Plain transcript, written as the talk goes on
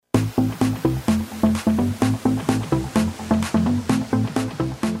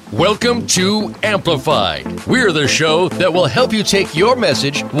Welcome to Amplified. We're the show that will help you take your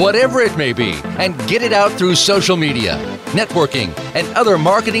message, whatever it may be, and get it out through social media, networking, and other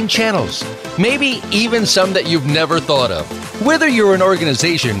marketing channels. Maybe even some that you've never thought of. Whether you're an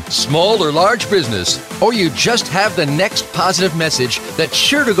organization, small or large business, or you just have the next positive message that's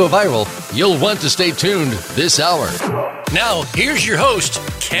sure to go viral, you'll want to stay tuned this hour. Now, here's your host,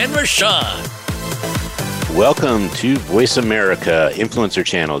 Ken Rochon. Welcome to Voice America Influencer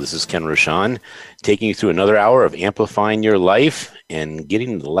Channel. This is Ken Rochon, taking you through another hour of amplifying your life and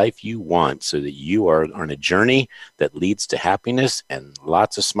getting the life you want so that you are on a journey that leads to happiness and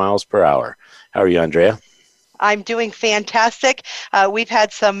lots of smiles per hour. How are you, Andrea? I'm doing fantastic. We've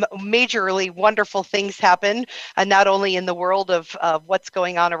had some majorly wonderful things happen, not only in the world of what's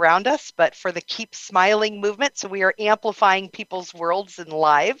going on around us, but for the Keep Smiling movement. So we are amplifying people's worlds and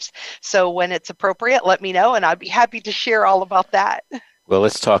lives. So when it's appropriate, let me know, and I'd be happy to share all about that. Well,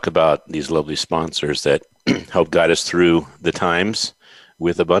 let's talk about these lovely sponsors that help guide us through the times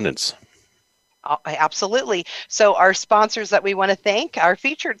with abundance. Absolutely. So our sponsors that we want to thank, our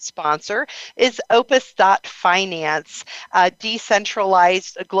featured sponsor is Opus.finance, a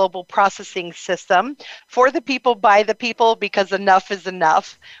decentralized global processing system for the people, by the people, because enough is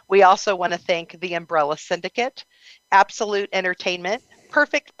enough. We also want to thank the Umbrella Syndicate, Absolute Entertainment,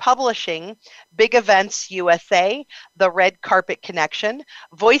 Perfect Publishing, Big Events USA, The Red Carpet Connection,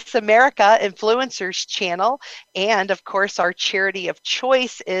 Voice America Influencers Channel, and of course our charity of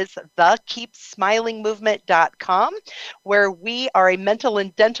choice is the KeepSmilingMovement.com, where we are a mental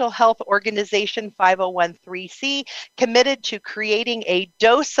and dental health organization 501(c) committed to creating a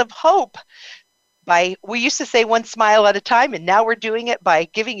dose of hope. We used to say one smile at a time, and now we're doing it by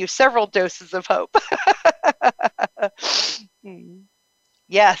giving you several doses of hope.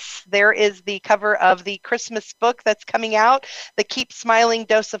 Yes, there is the cover of the Christmas book that's coming out, the Keep Smiling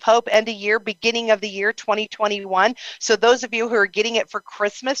Dose of Hope, end of year, beginning of the year 2021. So those of you who are getting it for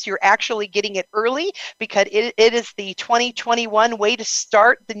Christmas, you're actually getting it early because it is the 2021 way to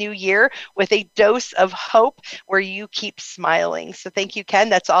start the new year with a dose of hope where you keep smiling. So thank you, Ken.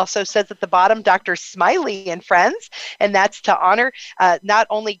 That's also says at the bottom, Dr. Smiley and Friends, and that's to honor not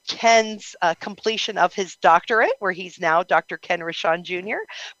only Ken's completion of his doctorate, where he's now Dr. Ken Rochon Jr.,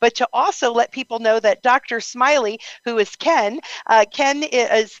 but to also let people know that Dr. Smiley, who is Ken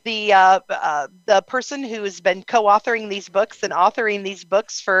is the person who has been co-authoring these books and authoring these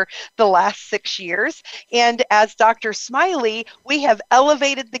books for the last 6 years. And as Dr. Smiley, we have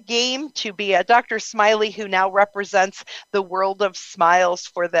elevated the game to be a Dr. Smiley who now represents the world of smiles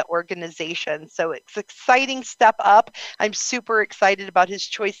for the organization. So it's an exciting step up. I'm super excited about his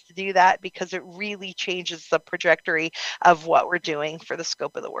choice to do that because it really changes the trajectory of what we're doing for the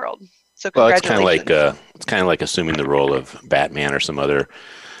scope of the world. So congratulations. Well, it's kind of like assuming the role of Batman or some other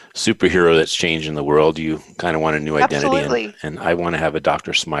superhero that's changing the world. You kind of want a new identity, and I want to have a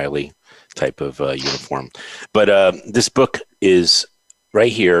Dr. Smiley type of uniform. But this book is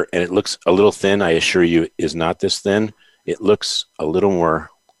right here, and it looks a little thin. I assure you, is not this thin. It looks a little more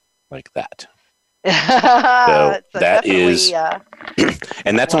like that. So that is,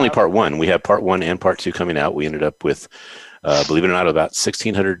 and that's only part one. We have part one and part two coming out. We ended up with, believe it or not, about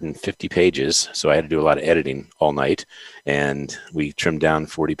 1,650 pages. So I had to do a lot of editing all night, and we trimmed down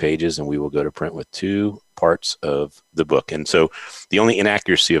 40 pages, and we will go to print with 2 parts of the book. And so the only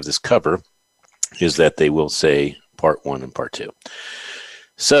inaccuracy of this cover is that they will say part 1 and part 2.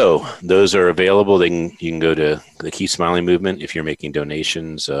 So those are available. You can go to the Keep Smiling Movement. If you're making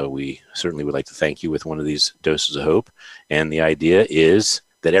donations, we certainly would like to thank you with one of these doses of hope. And the idea is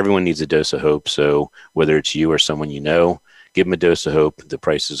that everyone needs a dose of hope. So whether it's you or someone you know, give them a dose of hope. The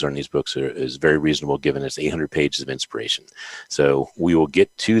prices on these books is very reasonable, given it's 800 pages of inspiration. So we will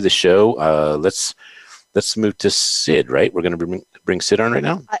get to the show. Let's move to Sid, right? We're going to bring Sid on right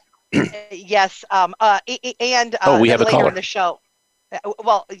now? Yes. We have a caller in the show.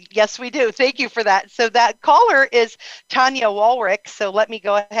 Well, yes, we do. Thank you for that. So that caller is Tanya Walrick. So let me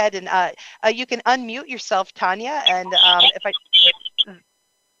go ahead and you can unmute yourself, Tanya. And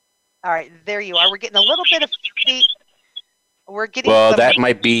all right, there you are. We're getting a little bit of that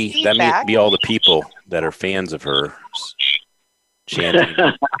might be all the people that are fans of her chanting.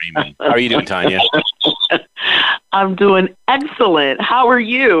 How are you doing, Tanya? I'm doing excellent. How are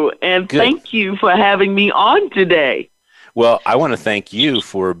you? And Good. Thank you for having me on today. Well, I want to thank you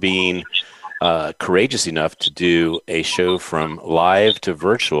for being courageous enough to do a show from live to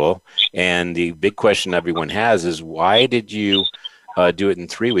virtual. And the big question everyone has is, why did you do it in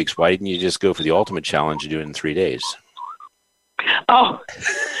 3 weeks? Why didn't you just go for the ultimate challenge and do it in 3 days? Oh,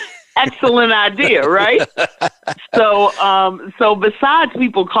 excellent idea, right? So besides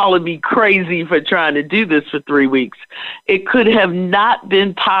people calling me crazy for trying to do this for 3 weeks, it could have not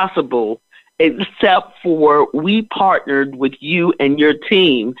been possible except for we partnered with you and your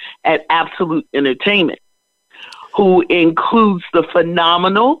team at Absolute Entertainment, who includes the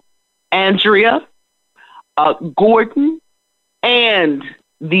phenomenal Andrea, Gordon, and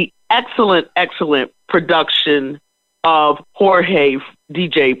the excellent production of Jorge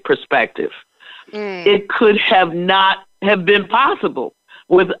DJ Perspective. It could have not have been possible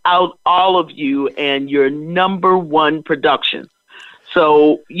without all of you and your number one production.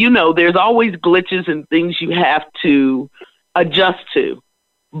 So, there's always glitches and things you have to adjust to,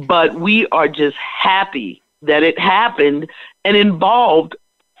 but we are just happy that it happened and involved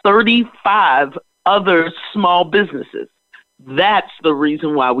 35 other small businesses. That's the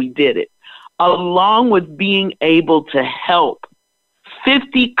reason why we did it, along with being able to help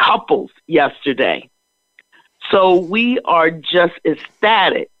 50 couples yesterday. So we are just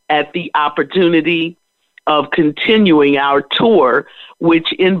ecstatic at the opportunity of continuing our tour,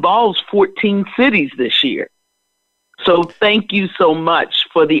 which involves 14 cities this year. So thank you so much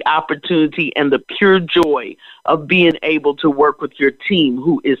for the opportunity and the pure joy of being able to work with your team,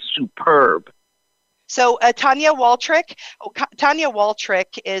 who is superb. So Tanya Waltrick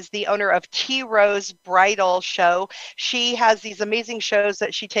is the owner of T Rose Bridal Show. She has these amazing shows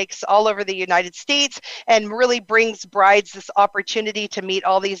that she takes all over the United States and really brings brides this opportunity to meet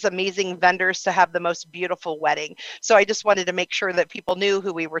all these amazing vendors to have the most beautiful wedding. So I just wanted to make sure that people knew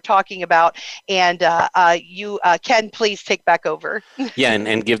who we were talking about. And you, Ken, please take back over. Yeah,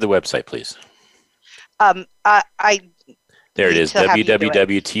 and give the website, please. There it is,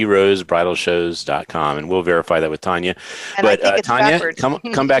 www.trosebridalshows.com, and we'll verify that with Tanya. And but Tanya,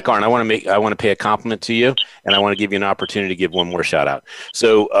 come back on. I want to pay a compliment to you, and I want to give you an opportunity to give one more shout out.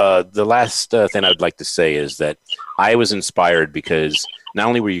 So the last thing I would like to say is that I was inspired because not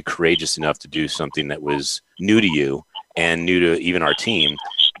only were you courageous enough to do something that was new to you and new to even our team,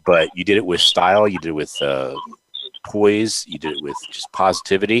 but you did it with style, you did it with poise, you did it with just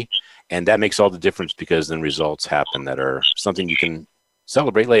positivity. And that makes all the difference, because then results happen that are something you can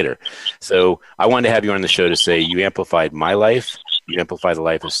celebrate later. So I wanted to have you on the show to say you amplified my life. You amplified the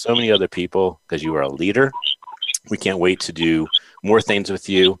life of so many other people because you are a leader. We can't wait to do more things with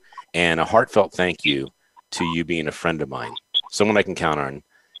you. And a heartfelt thank you to you being a friend of mine, someone I can count on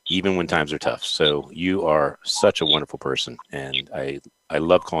even when times are tough. So you are such a wonderful person, and I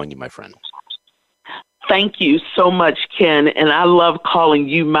love calling you my friend. Thank you so much, Ken, and I love calling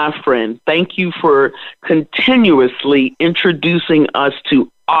you my friend. Thank you for continuously introducing us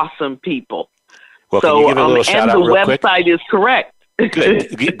to awesome people. Well, can you give a little shout out real quick? And the website is correct.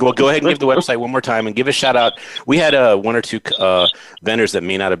 Good. Well, go ahead and give the website one more time and give a shout out. We had one or two vendors that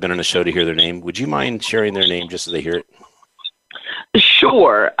may not have been on the show to hear their name. Would you mind sharing their name just so they hear it?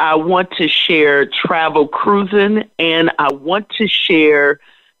 Sure. I want to share Travel Cruising, and I want to share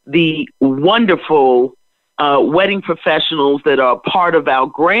the wonderful wedding professionals that are part of our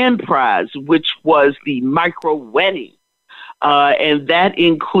grand prize, which was the micro wedding. And that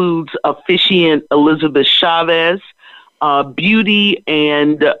includes officiant Elizabeth Chavez, beauty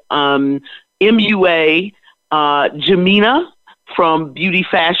and MUA, Jamina from Beauty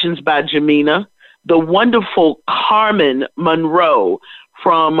Fashions by Jamina, the wonderful Carmen Monroe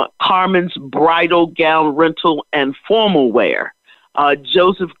from Carmen's Bridal Gown Rental and Formal Wear,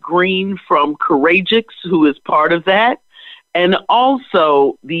 Joseph Green from Courageous, who is part of that, and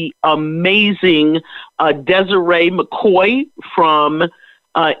also the amazing Desiree McCoy from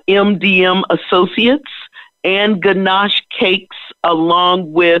MDM Associates, and Ganache Cakes,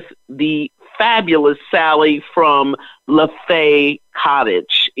 along with the fabulous Sally from LaFay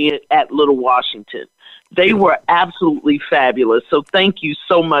Cottage at Little Washington. They were absolutely fabulous. So thank you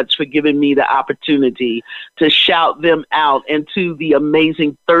so much for giving me the opportunity to shout them out, and to the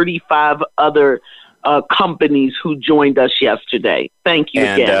amazing 35 other companies who joined us yesterday. Thank you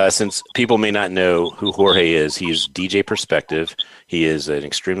again. And since people may not know who Jorge is, he's DJ Perspective. He is an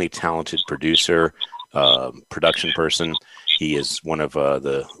extremely talented producer, production person. He is one of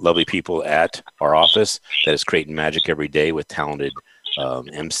the lovely people at our office that is creating magic every day with talented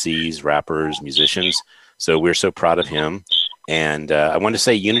MCs, rappers, musicians. So we're so proud of him. And I want to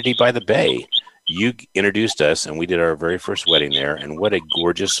say Unity by the Bay. You introduced us, and we did our very first wedding there. And what a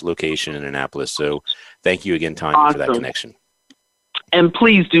gorgeous location in Annapolis. So thank you again, Tanya, for that connection. And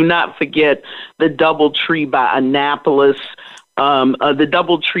please do not forget the DoubleTree by Annapolis. the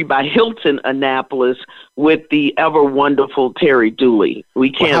DoubleTree by Hilton Annapolis with the ever wonderful Terry Dooley.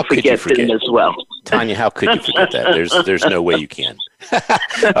 We can't forget them as well. Tanya, how could you forget that? There's no way you can.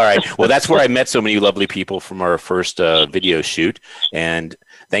 All right. Well, that's where I met so many lovely people from our first video shoot. And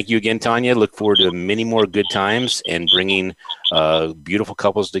thank you again, Tanya. Look forward to many more good times and bringing beautiful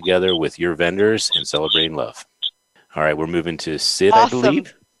couples together with your vendors and celebrating love. All right. We're moving to Sid, awesome. I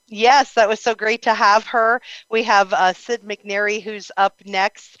believe. Yes, that was so great to have her. We have Sid McNary, who's up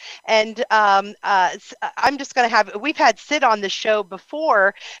next. And I'm just going to we've had Sid on the show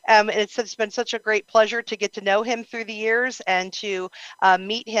before, and it's been such a great pleasure to get to know him through the years and to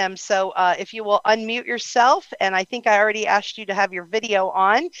meet him. So if you will unmute yourself, and I think I already asked you to have your video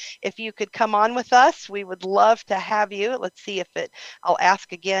on. If you could come on with us, we would love to have you. Let's see if I'll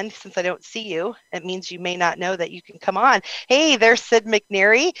ask again, since I don't see you. It means you may not know that you can come on. Hey, there's Sid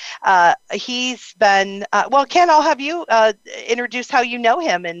McNary. He's been well, Ken, I'll have you introduce how you know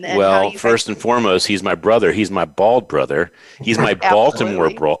him and well, how you first and foremost, he's my brother. He's my bald brother. He's my Baltimore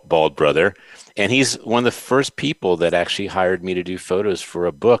bald brother, and he's one of the first people that actually hired me to do photos for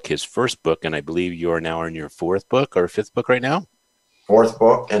a book, his first book, and I believe you are now in your fourth book or fifth book right now. Fourth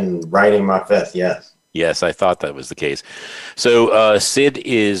book and writing my fifth. Yes, I thought that was the case. So Sid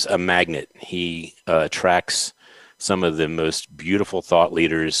is a magnet. He attracts some of the most beautiful thought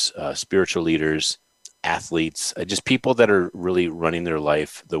leaders, spiritual leaders, athletes, just people that are really running their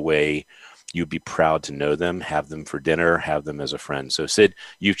life the way you'd be proud to know them, have them for dinner, have them as a friend. So Sid,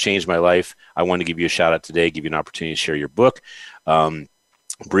 you've changed my life. I want to give you a shout out today, give you an opportunity to share your book.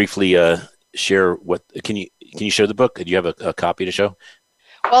 Briefly share can you show the book? Do you have a copy to show?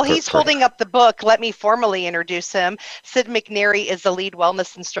 Well, he's holding up the book. Let me formally introduce him. Sid McNary is the lead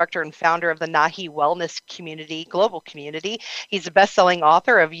wellness instructor and founder of the Nahi Wellness Community, global community. He's a best-selling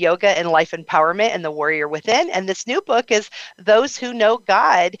author of Yoga and Life Empowerment and The Warrior Within. And this new book is Those Who Know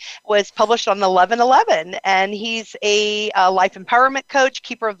God, was published on 11/11. And he's a life empowerment coach,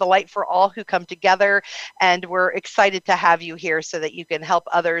 keeper of the light for all who come together. And we're excited to have you here so that you can help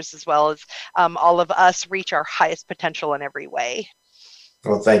others as well as all of us reach our highest potential in every way.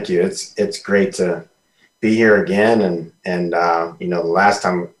 Well, thank you. It's great to be here again, and the last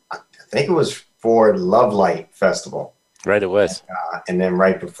time I think it was for Love Light Festival. Right, it was. And then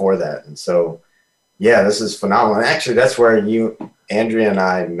right before that, and so yeah, this is phenomenal. And actually, that's where Andrea, and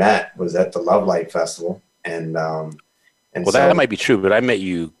I met, was at the Love Light Festival, and well, that might be true, but I met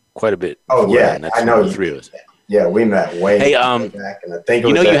you quite a bit. Oh yeah, I know the three of us. Yeah, we met way back, and I think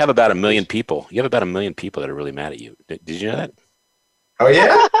you have about 1 million people. You have about 1 million people that are really mad at you. Did you know that? Oh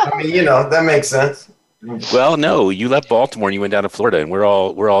yeah, I mean, that makes sense. Well, no, you left Baltimore and you went down to Florida, and we're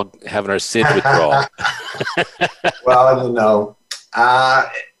all having our Sid withdrawal. Well,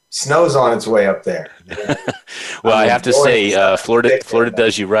 snow's on its way up there. Well, I have to say, Florida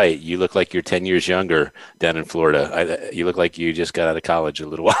does you right. You look like you're 10 years younger down in Florida. You look like you just got out of college a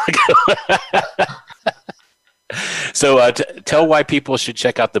little while ago. So tell why people should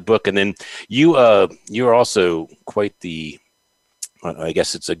check out the book, and then you're also quite the, I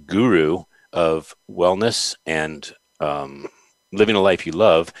guess it's a guru of wellness and living a life you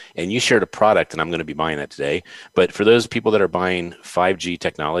love. And you shared a product, and I'm going to be buying that today. But for those people that are buying 5G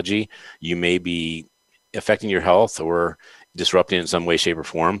technology, you may be affecting your health or disrupting it in some way, shape, or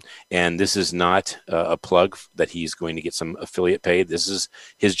form. And this is not a plug that he's going to get some affiliate paid. This is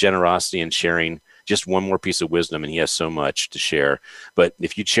his generosity in sharing just one more piece of wisdom, and he has so much to share. But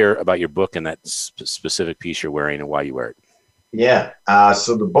if you'd share about your book and that specific piece you're wearing and why you wear it. Yeah.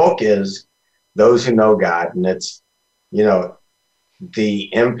 So the book is Those Who Know God, and it's, the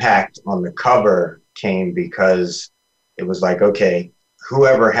impact on the cover came because it was like, okay,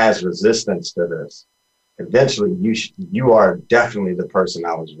 whoever has resistance to this, eventually you are definitely the person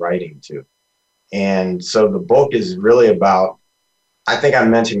I was writing to. And so the book is really about, I think I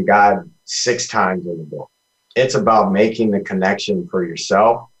mentioned God 6 times in the book. It's about making the connection for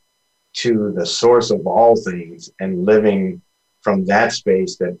yourself to the source of all things and living from that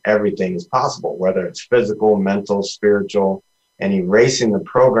space that everything is possible, whether it's physical, mental, spiritual, and erasing the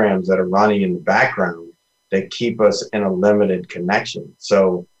programs that are running in the background that keep us in a limited connection.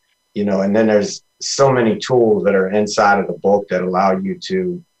 So, and then there's so many tools that are inside of the book that allow you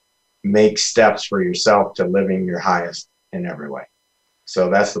to make steps for yourself to living your highest in every way. So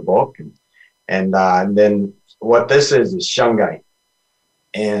that's the book. And then what this is shungite.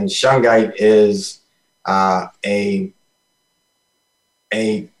 And shungite is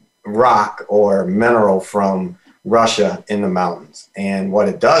a rock or mineral from Russia in the mountains. And what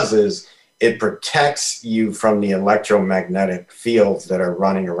it does is it protects you from the electromagnetic fields that are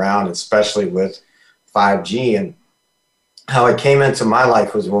running around, especially with 5G. And how it came into my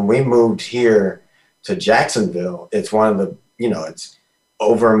life was when we moved here to Jacksonville. It's one of the, it's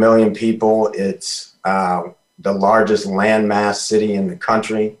over 1 million people. It's the largest landmass city in the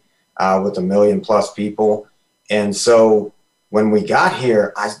country with 1 million plus people. And so when we got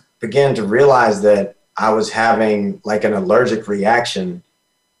here, I began to realize that I was having like an allergic reaction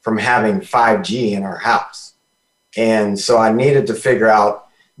from having 5G in our house. And so I needed to figure out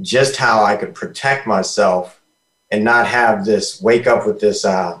just how I could protect myself and not have this wake up with this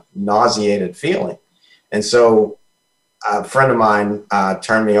nauseated feeling. And so a friend of mine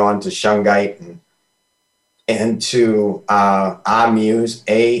turned me on to Shungite and to Amuse,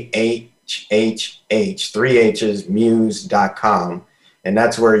 AHHH, 3 H's, muse.com. And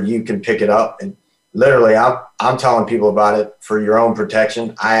that's where you can pick it up. And literally, I'm telling people about it for your own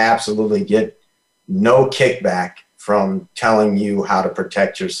protection. I absolutely get no kickback from telling you how to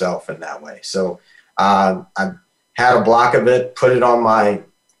protect yourself in that way. So I had a block of it, put it on my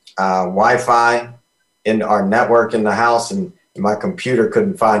Wi-Fi in our network in the house, and my computer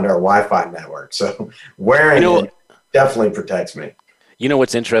couldn't find our Wi-Fi network. So wearing it definitely protects me. You know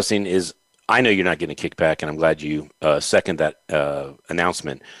what's interesting is I know you're not getting a kickback, and I'm glad you second that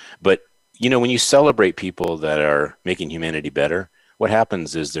announcement. But, when you celebrate people that are making humanity better, what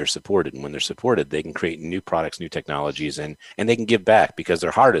happens is they're supported. And when they're supported, they can create new products, new technologies, and they can give back because their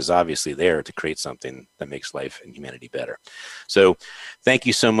heart is obviously there to create something that makes life and humanity better. So thank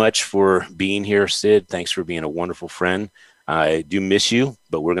you so much for being here, Sid. Thanks for being a wonderful friend. I do miss you,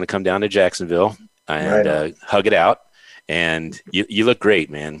 but we're going to come down to Jacksonville and hug it out. And you look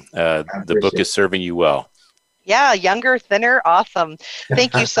great, man. The book is serving you well. Yeah, younger, thinner, awesome.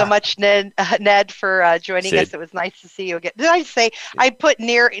 Thank you so much, Ned, for joining us. It was nice to see you again. Did I say I put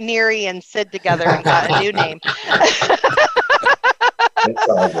Neri and Sid together and got a new name?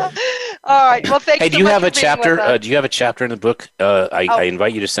 All right. Well, thank you. Hey, do you have a chapter? Do you have a chapter in the book? I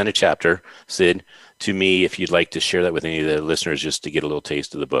invite you to send a chapter, Sid, to me if you'd like to share that with any of the listeners, just to get a little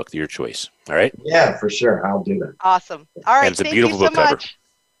taste of the book. Your choice. All right. Yeah, for sure. I'll do that. Awesome. All right. And it's a beautiful book cover.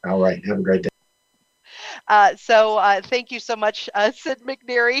 All right. Have a great day. Thank you so much, Sid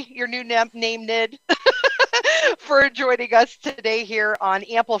McNary, your new name, Nid, for joining us today here on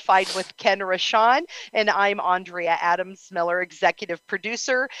Amplified with Ken Rochon. And I'm Andrea Adams Miller, executive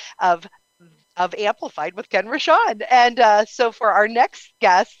producer of Amplified with Ken Rochon. And so for our next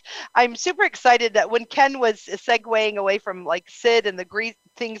guest, I'm super excited that when Ken was segueing away from like Sid and the great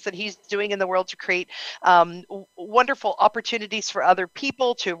things that he's doing in the world to create wonderful opportunities for other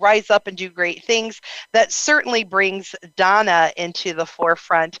people to rise up and do great things, that certainly brings Donna into the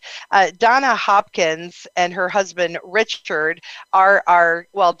forefront. Donna Hopkins and her husband Richard are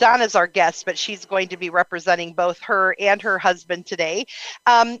Donna's our guest, but she's going to be representing both her and her husband today.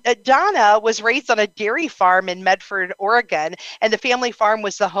 Donna was raised on a dairy farm in Medford, Oregon, and the family farm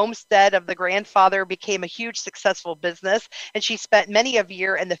was the homestead of the grandfather, became a huge successful business, and she spent many of years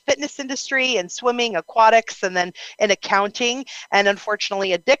in the fitness industry and swimming, aquatics, and then in accounting. And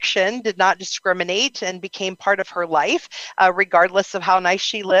unfortunately, addiction did not discriminate and became part of her life, regardless of how nice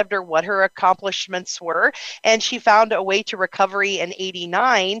she lived or what her accomplishments were. And she found a way to recovery in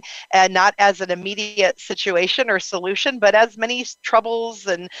 '89, and not as an immediate situation or solution, but as many troubles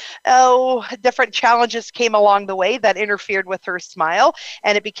and different challenges came along the way that interfered with her smile,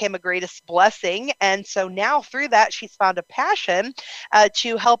 and it became a greatest blessing. And so now through that, she's found a passion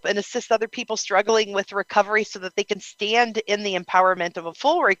to help and assist other people struggling with recovery so that they can stand in the empowerment of a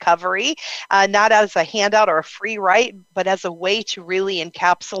full recovery, not as a handout or a free ride, but as a way to really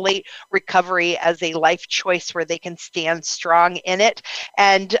encapsulate recovery as a life choice where they can stand strong in it.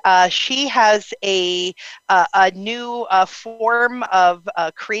 And she has a new form of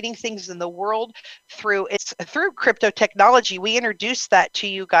creating things in the world through crypto technology. We introduced that to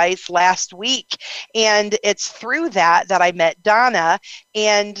you guys last week, and it's through that I met Donna.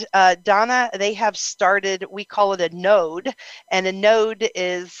 And Donna, they have started, we call it a node, and a node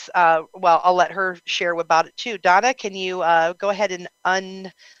is, I'll let her share about it too. Donna, can you go ahead and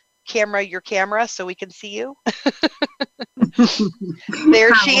uncamera your camera so we can see you?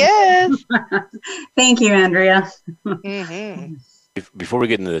 There she is. Thank you, Andrea. Mm-hmm. Before we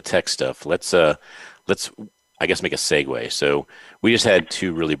get into the tech stuff, let's I guess make a segue. So we just had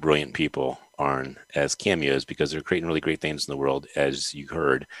two really brilliant people on as cameos because they're creating really great things in the world, as you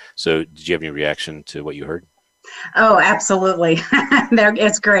heard. So did you have any reaction to what you heard? Oh, absolutely.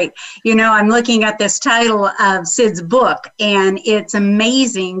 It's great. I'm looking at this title of Sid's book, and it's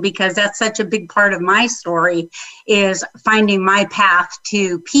amazing because that's such a big part of my story, is finding my path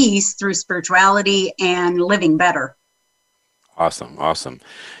to peace through spirituality and living better. Awesome.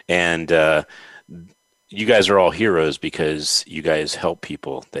 And you guys are all heroes because you guys help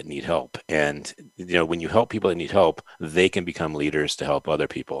people that need help. And, when you help people that need help, they can become leaders to help other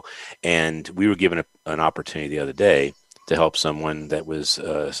people. And we were given an opportunity the other day to help someone that was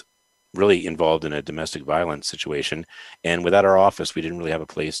really involved in a domestic violence situation. And without our office, we didn't really have a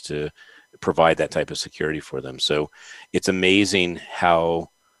place to provide that type of security for them. So it's amazing how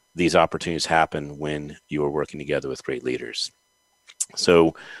these opportunities happen when you are working together with great leaders.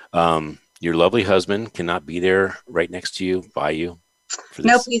 So your lovely husband cannot be there right next to you, by you.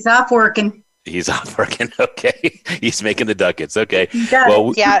 Nope, he's off working. He's off working. Okay. He's making the ducats. Okay.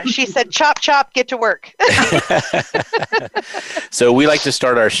 Well, yeah, she said, chop, chop, get to work. So we like to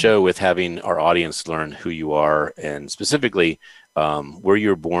start our show with having our audience learn who you are, and specifically where you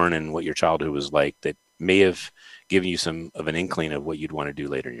were born and what your childhood was like that may have given you some of an inkling of what you'd want to do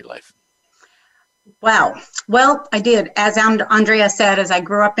later in your life. Wow. Well, I did. As Andrea said, as I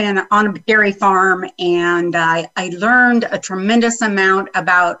grew up on a dairy farm, and I learned a tremendous amount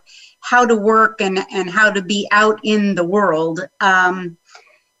about how to work and how to be out in the world.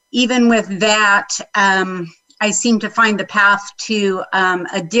 Even with that, I seem to find the path to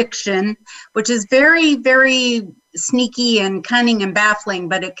addiction, which is very, very sneaky and cunning and baffling,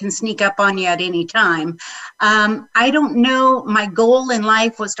 but it can sneak up on you at any time. I don't know. My goal in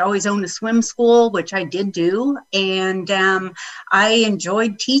life was to always own a swim school, which I did do. And I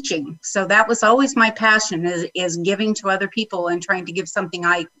enjoyed teaching. So that was always my passion, is giving to other people and trying to give something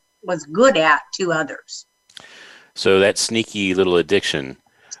I was good at to others. So that sneaky little addiction,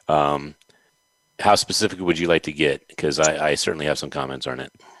 how specific would you like to get? Because I certainly have some comments on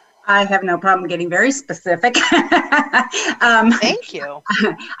it. I have no problem getting very specific. Thank you.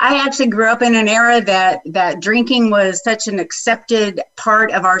 I actually grew up in an era that drinking was such an accepted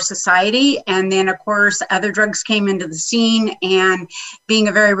part of our society. And then, of course, other drugs came into the scene. And being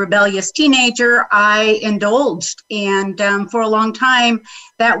a very rebellious teenager, I indulged. And for a long time,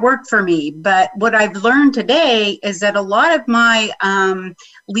 that worked for me. But what I've learned today is that a lot of my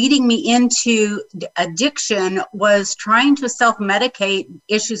leading me into addiction was trying to self-medicate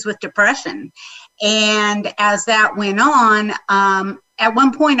issues with depression. And as that went on, at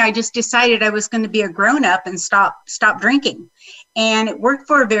one point I just decided I was going to be a grown-up and stop drinking. And it worked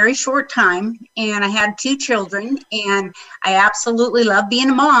for a very short time. And I had 2 children, and I absolutely love being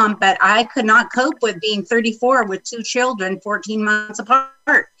a mom, but I could not cope with being 34 with 2 children, 14 months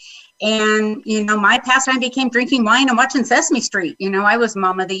apart. And, my pastime became drinking wine and watching Sesame Street. I was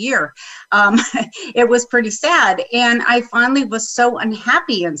Mom of the Year. It was pretty sad. And I finally was so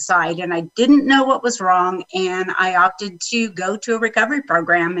unhappy inside, and I didn't know what was wrong. And I opted to go to a recovery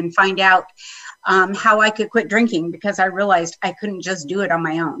program and find out how I could quit drinking, because I realized I couldn't just do it on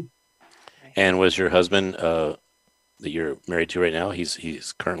my own. And was your husband that you're married to right now,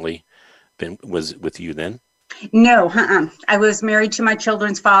 he's currently was with you then? No, I was married to my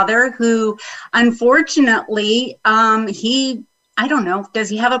children's father, who, unfortunately, I don't know, does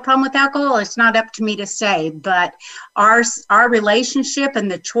he have a problem with alcohol? It's not up to me to say, but our relationship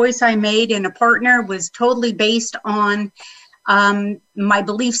and the choice I made in a partner was totally based on my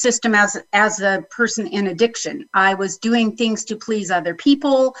belief system as a person in addiction. I was doing things to please other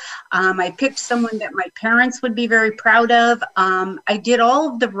people. I picked someone that my parents would be very proud of. I did all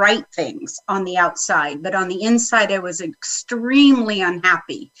of the right things on the outside, but on the inside, I was extremely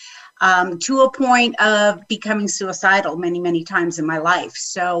unhappy, to a point of becoming suicidal many, many times in my life.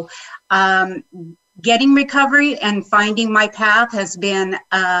 So getting recovery and finding my path has been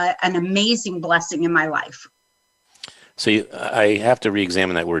an amazing blessing in my life. So I have to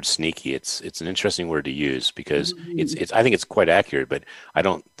re-examine that word sneaky. It's an interesting word to use, because it's I think it's quite accurate, but I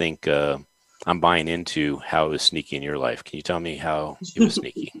don't think I'm buying into how it was sneaky in your life. Can you tell me how it was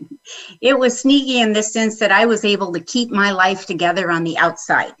sneaky? It was sneaky in the sense that I was able to keep my life together on the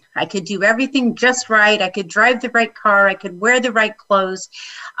outside. I could do everything just right. I could drive the right car. I could wear the right clothes.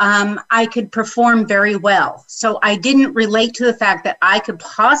 I could perform very well. So I didn't relate to the fact that I could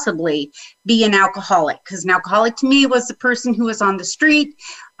possibly be an alcoholic, because an alcoholic to me was the person who was on the street,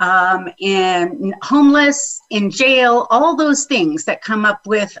 and homeless, in jail, all those things that come up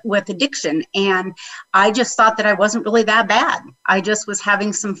with addiction. And I just thought that I wasn't really that bad. I just was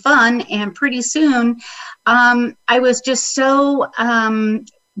having some fun. And pretty soon, I was just so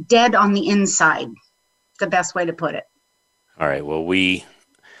dead on the inside, the best way to put it. All right. Well, we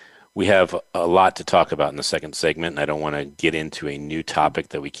have a lot to talk about in the second segment, and I don't want to get into a new topic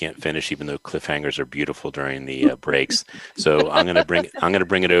that we can't finish, even though cliffhangers are beautiful during the breaks. So I'm going to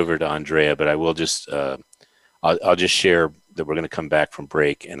bring it over to Andrea, but I will just I'll just share that we're going to come back from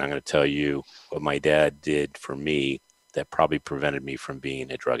break, and I'm going to tell you what my dad did for me that probably prevented me from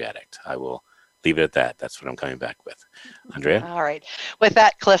being a drug addict. I will leave it at that. That's what I'm coming back with. Andrea? All right. With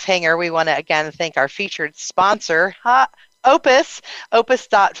that cliffhanger, we want to again thank our featured sponsor,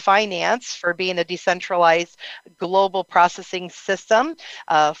 Opus.finance, for being a decentralized global processing system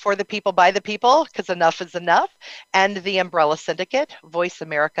for the people, by the people, because enough is enough, and the Umbrella Syndicate, Voice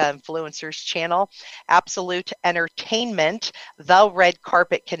America Influencers Channel, Absolute Entertainment, The Red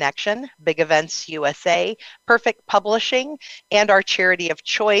Carpet Connection, Big Events USA, Perfect Publishing, and our charity of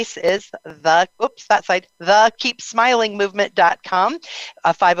choice is the KeepSmilingMovement.com,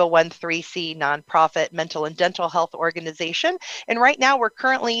 a 501(c) nonprofit mental and dental health organization. And right now we're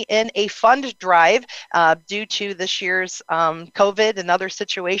currently in a fund drive due to this year's COVID and other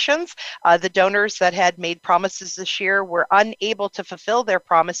situations. The donors that had made promises this year were unable to fulfill their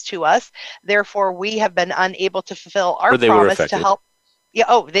promise to us. Therefore, we have been unable to fulfill our promise to help.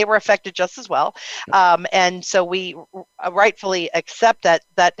 Yeah, they were affected just as well. And so we rightfully accept that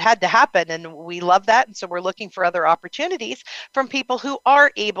had to happen, and we love that. And so we're looking for other opportunities from people who are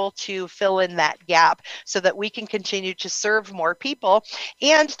able to fill in that gap so that we can continue to serve more people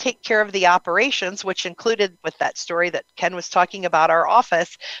and take care of the operations, which included with that story that Ken was talking about, our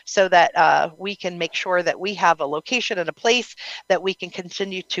office, so that we can make sure that we have a location and a place that we can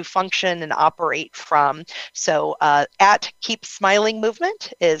continue to function and operate from. So at Keep Smiling Movement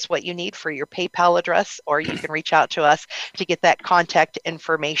is what you need for your PayPal address, or you can reach out to us to get that contact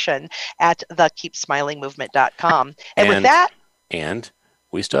information at thekeepsmilingmovement.com. And with that, and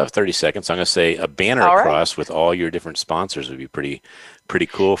we still have 30 seconds. I'm going to say a banner across with all your different sponsors would be pretty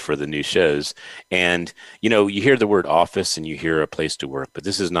cool for the new shows. And, you hear the word office and you hear a place to work, but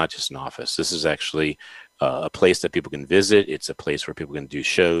this is not just an office. This is actually a place that people can visit. It's a place where people can do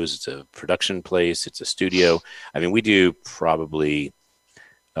shows. It's a production place. It's a studio. I mean, we do probably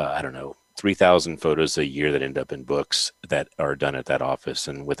 3,000 photos a year that end up in books that are done at that office.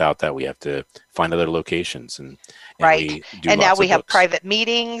 And without that, we have to find other locations. And right. And now we have private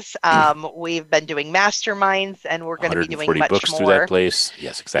meetings. We've been doing masterminds, and we're going to be doing much books more. Through that place.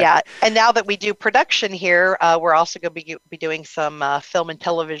 Yes, exactly. Yeah. And now that we do production here, we're also going to be doing some film and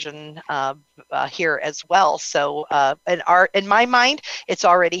television here as well. So in my mind, it's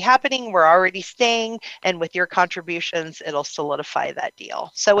already happening. We're already staying. And with your contributions, it'll solidify that deal.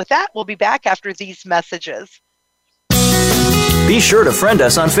 So with that, we'll be back after these messages. Be sure to friend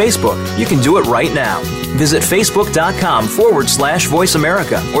us on Facebook. You can do it right now. Visit facebook.com/Voice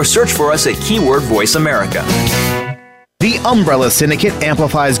America or search for us at keyword Voice America. The Umbrella Syndicate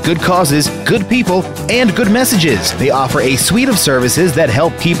amplifies good causes, good people, and good messages. They offer a suite of services that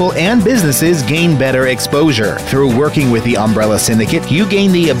help people and businesses gain better exposure. Through working with the Umbrella Syndicate, you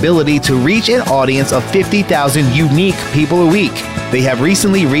gain the ability to reach an audience of 50,000 unique people a week. They have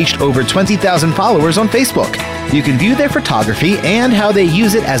recently reached over 20,000 followers on Facebook. You can view their photography and how they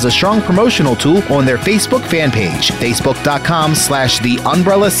use it as a strong promotional tool on their Facebook fan page, facebook.com/The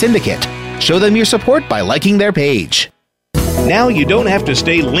Umbrella Syndicate. Show them your support by liking their page. Now you don't have to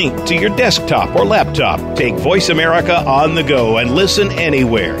stay linked to your desktop or laptop. Take Voice America on the go and listen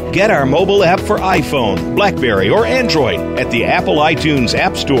anywhere. Get our mobile app for iPhone, BlackBerry, or Android at the Apple iTunes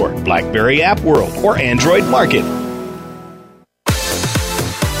App Store, BlackBerry App World, or Android Market.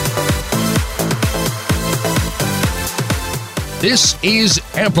 This is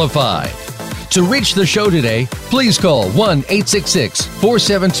Amplified. To reach the show today, please call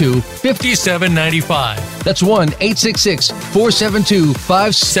 1-866-472-5795. That's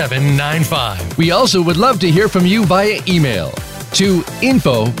 1-866-472-5795. We also would love to hear from you via email to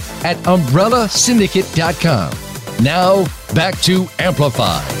info@umbrellasyndicate.com. Now, back to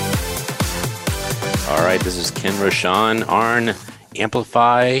Amplify. All right, this is Ken Rochon, ARN,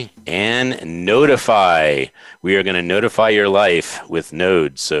 Amplify and Notify. We are going to notify your life with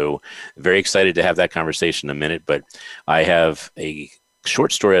Node. So very excited to have that conversation in a minute, but I have a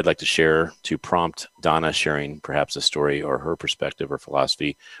short story I'd like to share to prompt Donna sharing perhaps a story or her perspective or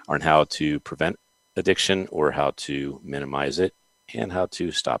philosophy on how to prevent addiction or how to minimize it and how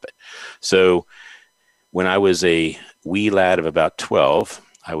to stop it. So when I was a wee lad of about 12,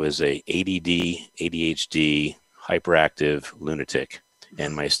 I was a ADD, ADHD, hyperactive lunatic.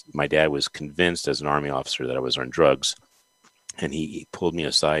 And my dad was convinced as an Army officer that I was on drugs. And he pulled me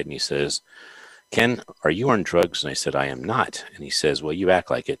aside and he says, "Ken, are you on drugs?" And I said, "I am not." And he says, "Well, you act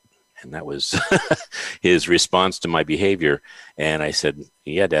like it." And that was his response to my behavior. And I said,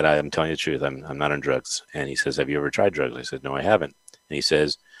 "Yeah, Dad, I'm telling you the truth. I'm not on drugs." And he says, "Have you ever tried drugs?" I said, "No, I haven't." And he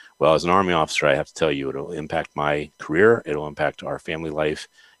says, "Well, as an Army officer, I have to tell you, it'll impact my career. It'll impact our family life.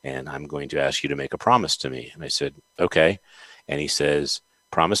 And I'm going to ask you to make a promise to me." And I said, "Okay." And he says,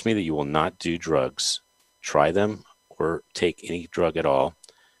 "Promise me that you will not do drugs, try them or take any drug at all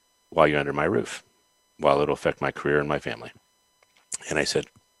while you're under my roof, while it'll affect my career and my family. And I said,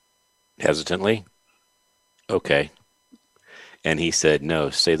 hesitantly, okay. And he said, no,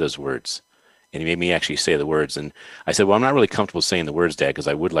 say those words. And he made me actually say the words. And I said, well, I'm not really comfortable saying the words, Dad, because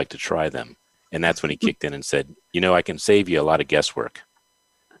I would like to try them. And that's when he kicked in and said, I can save you a lot of guesswork.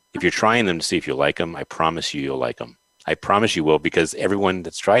 If you're trying them to see if you like them, I promise you'll like them. I promise you will, because everyone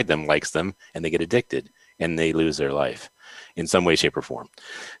that's tried them likes them, and they get addicted and they lose their life in some way, shape, or form.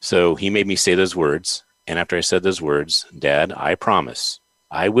 So he made me say those words. And after I said those words, Dad, I promise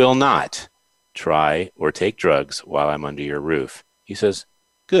I will not try or take drugs while I'm under your roof. He says,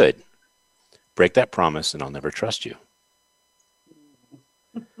 good. Break that promise and I'll never trust you.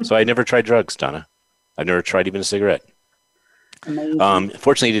 So I never tried drugs, Donna. I've never tried even a cigarette.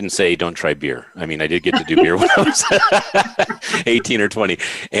 Fortunately, he didn't say don't try beer. I mean, I did get to do beer when I was 18 or 20.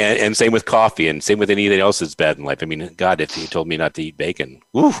 And same with coffee, and same with anything else that's bad in life. I mean, God, if he told me not to eat bacon,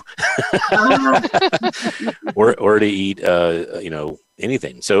 woo, or to eat,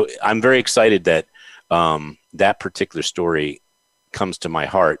 anything. So I'm very excited that that particular story comes to my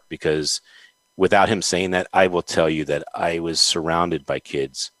heart, because without him saying that, I will tell you that I was surrounded by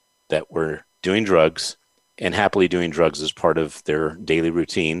kids that were doing drugs and happily doing drugs as part of their daily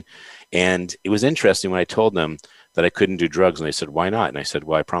routine. And it was interesting when I told them that I couldn't do drugs, and they said, why not? And I said,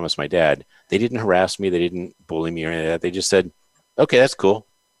 well, I promised my dad. They didn't harass me. They didn't bully me or anything like that. They just said, okay, that's cool.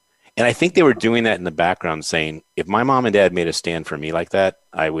 And I think they were doing that in the background, saying, if my mom and dad made a stand for me like that,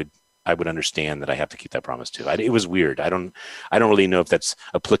 I would understand that I have to keep that promise too. It was weird. I don't really know if that's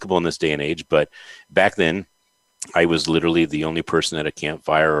applicable in this day and age, but back then I was literally the only person at a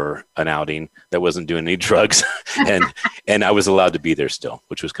campfire or an outing that wasn't doing any drugs, and I was allowed to be there still,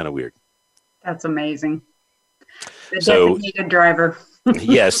 which was kind of weird. That's amazing. The designated driver.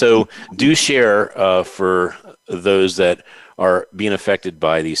 Yeah. So do share for those that are being affected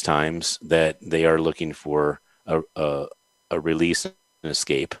by these times, that they are looking for a release and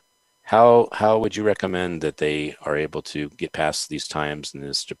escape. How would you recommend that they are able to get past these times and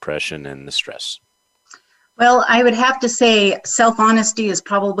this depression and the stress? Well, I would have to say self-honesty is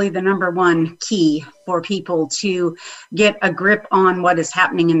probably the number one key for people to get a grip on what is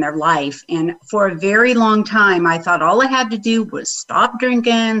happening in their life. And for a very long time, I thought all I had to do was stop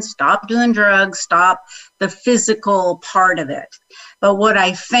drinking, stop doing drugs, stop the physical part of it. But what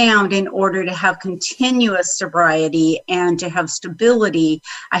I found, in order to have continuous sobriety and to have stability,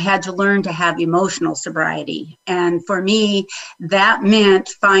 I had to learn to have emotional sobriety. And for me, that meant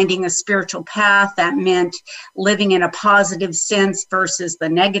finding a spiritual path. That meant living in a positive sense versus the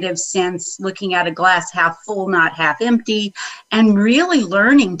negative sense, looking at a glass half full, not half empty, and really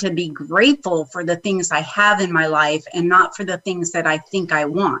learning to be grateful for the things I have in my life and not for the things that I think I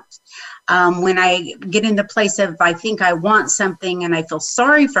want. When I get in the place of I think I want something and I feel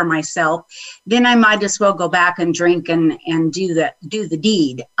sorry for myself, then I might as well go back and drink and do the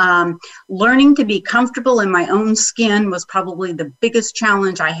deed. Learning to be comfortable in my own skin was probably the biggest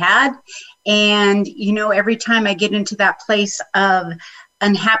challenge I had. And, every time I get into that place of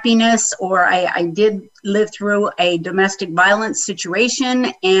unhappiness, or I did live through a domestic violence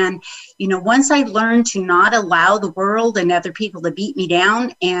situation. And, once I learned to not allow the world and other people to beat me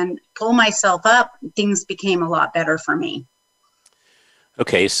down and pull myself up, things became a lot better for me.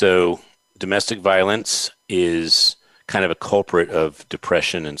 Okay, so domestic violence is kind of a culprit of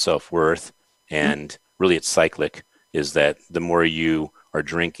depression and self-worth. And really it's cyclic, is that the more you are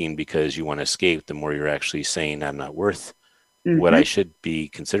drinking because you want to escape, the more you're actually saying I'm not worth what I should be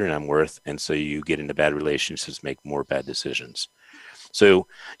considering I'm worth. And so you get into bad relationships, make more bad decisions. So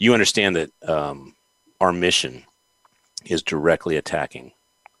you understand that our mission is directly attacking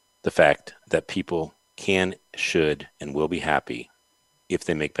the fact that people can, should, and will be happy if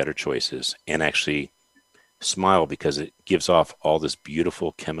they make better choices and actually smile, because it gives off all this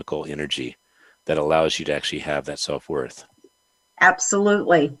beautiful chemical energy that allows you to actually have that self-worth.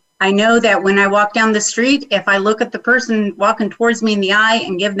 Absolutely. I know that when I walk down the street, if I look at the person walking towards me in the eye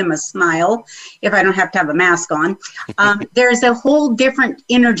and give them a smile, if I don't have to have a mask on, there's a whole different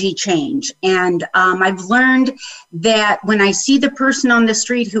energy change. And I've learned that when I see the person on the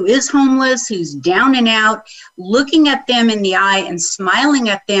street who is homeless, who's down and out, looking at them in the eye and smiling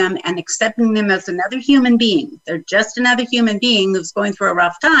at them and accepting them as another human being, they're just another human being who's going through a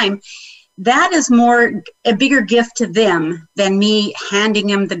rough time, that is a bigger gift to them than me handing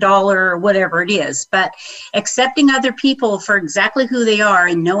them the dollar or whatever it is. But accepting other people for exactly who they are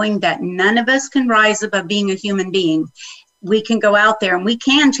and knowing that none of us can rise above being a human being. We can go out there and we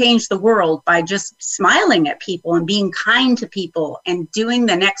can change the world by just smiling at people and being kind to people and doing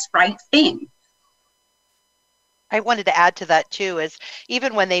the next right thing. I wanted to add to that too, is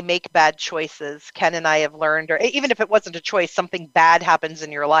even when they make bad choices, Ken and I have learned, or even if it wasn't a choice, something bad happens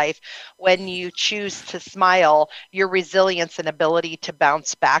in your life, when you choose to smile, your resilience and ability to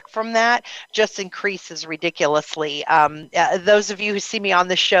bounce back from that just increases ridiculously. Those of you who see me on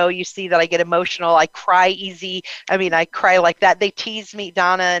the show, you see that I get emotional. I cry easy. I mean, I cry like that. They tease me,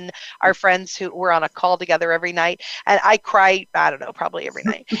 Donna and our friends who were on a call together every night, and I cry, I don't know, probably every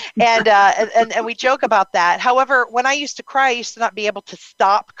night. And we joke about that. However, when I used to cry, I used to not be able to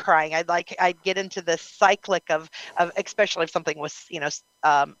stop crying. I'd get into this cyclic of especially if something was,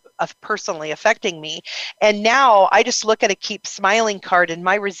 of personally affecting me. And now I just look at a keep smiling card, and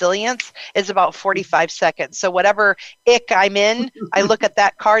my resilience is about 45 seconds. So whatever ick I'm in, I look at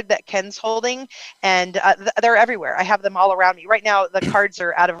that card that Ken's holding, and they're everywhere. I have them all around me. Right now, the cards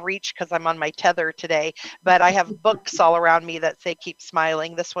are out of reach because I'm on my tether today, but I have books all around me that say keep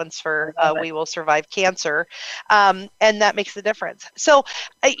smiling. This one's for We Will Survive Cancer. And that makes a difference. So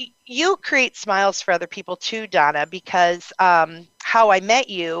you create smiles for other people too, Donna, because how I met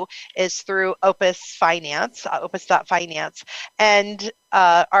you is through Opus Finance, opus.finance. And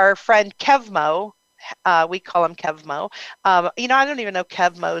our friend Kevmo, we call him Kevmo. I don't even know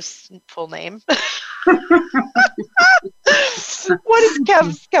Kevmo's full name. What is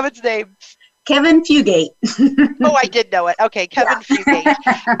Kevin's name? Kevin Fugate. Oh, I did know it. Okay, Kevin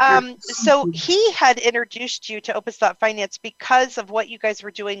Fugate. So he had introduced you to Opus.Finance because of what you guys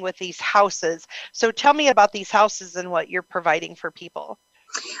were doing with these houses. So tell me about these houses and what you're providing for people.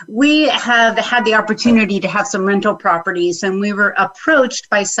 We have had the opportunity to have some rental properties, and we were approached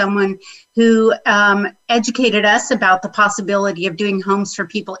by someone who educated us about the possibility of doing homes for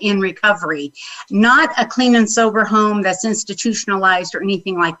people in recovery. Not a clean and sober home that's institutionalized or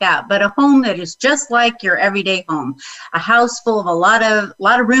anything like that, but a home that is just like your everyday home. A house full of a lot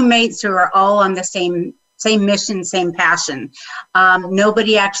of roommates who are all on the same mission, same passion.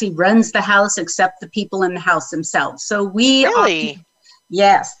 Nobody actually runs the house except the people in the house themselves. So we really.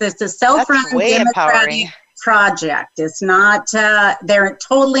 Yes, it's a self-run democratic project. It's not, they're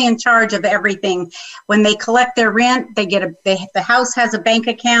totally in charge of everything. When they collect their rent, the house has a bank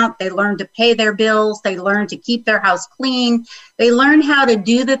account. They learn to pay their bills. They learn to keep their house clean. They learn how to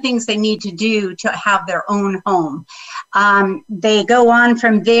do the things they need to do to have their own home. They go on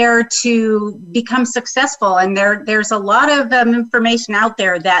from there to become successful. And there's a lot of information out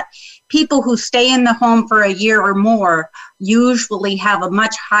there that people who stay in the home for a year or more usually have a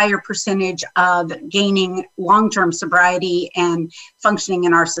much higher percentage of gaining long-term sobriety and functioning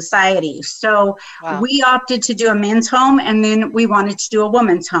in our society. So we opted to do a men's home, and then we wanted to do a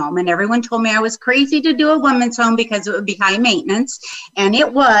woman's home. And everyone told me I was crazy to do a woman's home because it would be high maintenance. And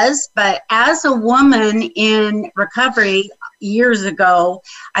it was, but as a woman in recovery years ago,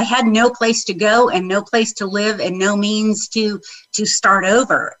 I had no place to go and no place to live and no means to start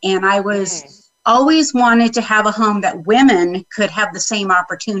over. And I was always wanted to have a home that women could have the same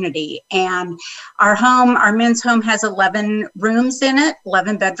opportunity. And our men's home has 11 rooms in it,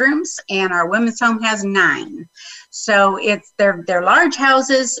 11 bedrooms, and our women's home has 9. So they're large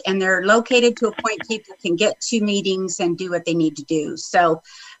houses, and they're located to a point people can get to meetings and do what they need to do. So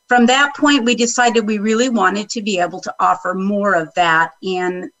from that point, we decided we really wanted to be able to offer more of that.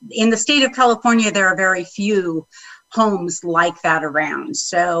 And in the state of California, there are very few homes like that around.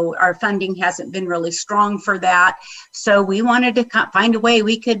 So our funding hasn't been really strong for that. So we wanted to find a way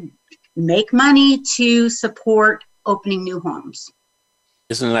we could make money to support opening new homes.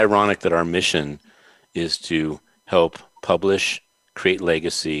 Isn't it ironic that our mission is to help publish, create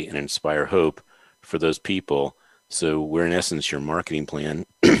legacy, and inspire hope for those people? So we're in essence your marketing plan,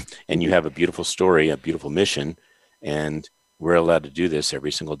 and you have a beautiful story, a beautiful mission, and we're allowed to do this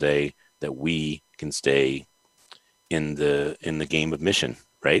every single day that we can stay in the game of mission,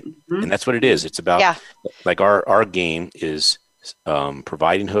 right? Mm-hmm. And that's what it is. It's about like our game is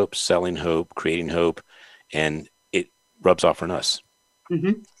providing hope, selling hope, creating hope, and it rubs off on us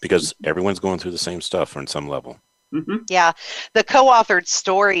because everyone's going through the same stuff on some level. Mm-hmm. Yeah, the co-authored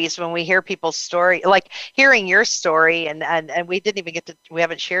stories, when we hear people's story, like hearing your story, and we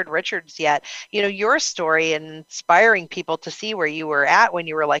haven't shared Richard's yet, your story, and inspiring people to see where you were at when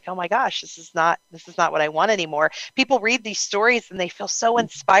you were like, oh my gosh, this is not what I want anymore. People read these stories and they feel so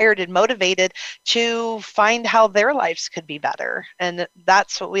inspired and motivated to find how their lives could be better. And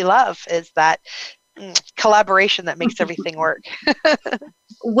that's what we love, is that collaboration that makes everything work.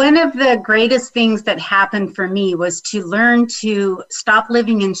 One of the greatest things that happened for me was to learn to stop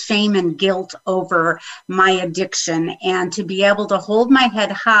living in shame and guilt over my addiction, and to be able to hold my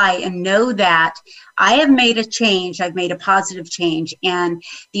head high and know that I have made a change. I've made a positive change. And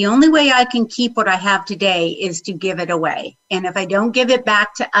the only way I can keep what I have today is to give it away. And if I don't give it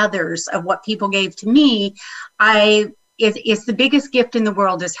back to others of what people gave to me, it's the biggest gift in the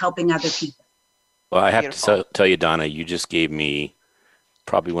world, is helping other people. Well, I have to tell you, Donna, you just gave me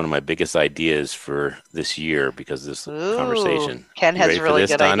probably one of my biggest ideas for this year because of this conversation. Ken has really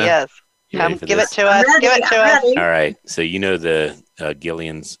good ideas. Come, give it to us. Give it to us. All right. So you know the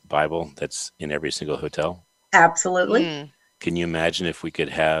Gillian's Bible that's in every single hotel? Absolutely. Can you imagine if we could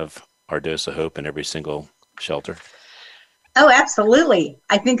have our dose of hope in every single shelter? Oh, absolutely.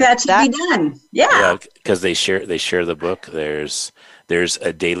 I think that should be done. Yeah. Because they share the book. There's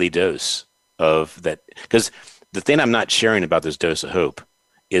a daily dose of that. Because the thing I'm not sharing about this dose of hope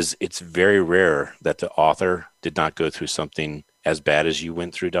is it's very rare that the author did not go through something as bad as you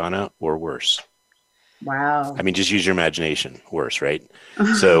went through, Donna, or worse. Wow. I mean, just use your imagination. Worse, right?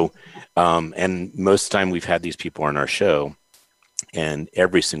 So, and most of the time we've had these people on our show, and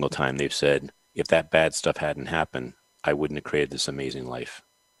every single time they've said, if that bad stuff hadn't happened, I wouldn't have created this amazing life,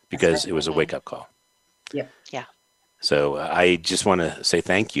 because it was a wake-up call. Yeah. Yeah. So I just want to say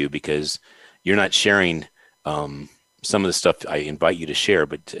thank you, because you're not sharing some of the stuff I invite you to share,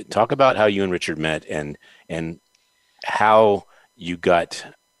 but talk about how you and Richard met and how you got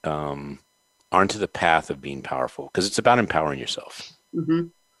onto the path of being powerful, because it's about empowering yourself. Mm-hmm.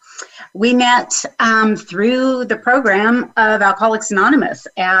 We met through the program of Alcoholics Anonymous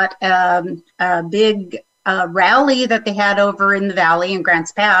at a big rally that they had over in the Valley in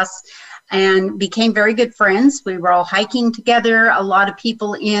Grants Pass, and became very good friends. We were all hiking together. A lot of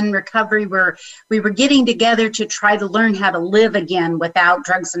people in recovery we were getting together to try to learn how to live again without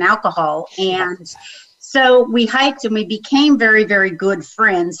drugs and alcohol. And so we hiked and we became very, very good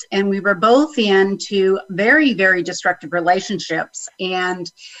friends. And we were both into very, very destructive relationships. And,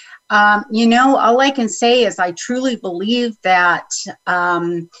 all I can say is I truly believe that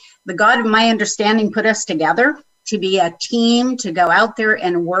the God of my understanding put us together to be a team, to go out there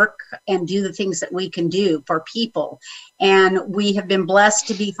and work and do the things that we can do for people. And we have been blessed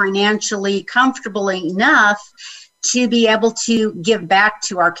to be financially comfortable enough to be able to give back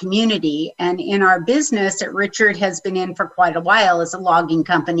to our community. And in our business that Richard has been in for quite a while as a logging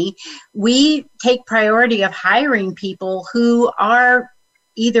company, we take priority of hiring people who are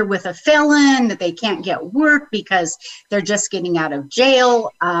either with a felon, that they can't get work because they're just getting out of jail,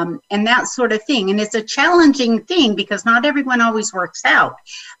 and that sort of thing. And it's a challenging thing because not everyone always works out.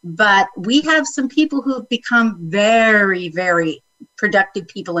 But we have some people who have become very, very productive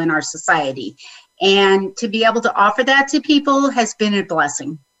people in our society. And to be able to offer that to people has been a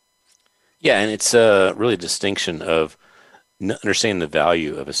blessing. Yeah, and it's really a distinction of understanding the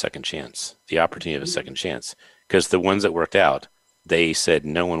value of a second chance, the opportunity of a second chance. Because the ones that worked out, they said,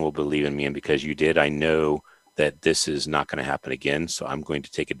 no one will believe in me. And because you did, I know that this is not going to happen again. So I'm going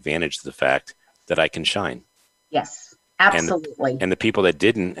to take advantage of the fact that I can shine. Yes, absolutely. And the people that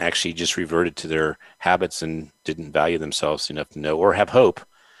didn't actually just reverted to their habits and didn't value themselves enough to know, or have hope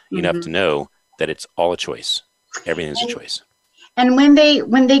enough to know that it's all a choice. Everything's a choice. And when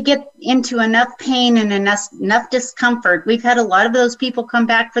they get into enough pain and enough discomfort, we've had a lot of those people come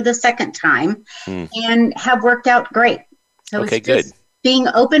back for the second time and have worked out great. So okay, it's just being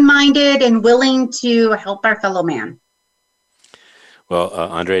open-minded and willing to help our fellow man. Well,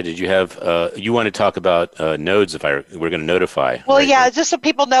 Andrea, did you have, you want to talk about nodes we're going to notify? Well, right? Yeah, just so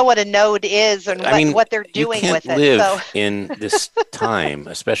people know what a node is and what they're doing with it. You can't live in this time,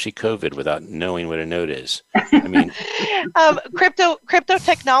 especially COVID, without knowing what a node is. I mean, crypto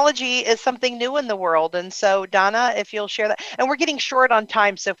technology is something new in the world. And so, Donna, if you'll share that. And we're getting short on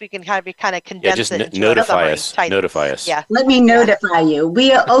time, so if we can kind of condense it. Notify us. Notify us. Yeah. Let me notify you.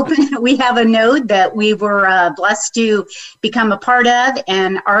 We have a node that we were blessed to become a part of.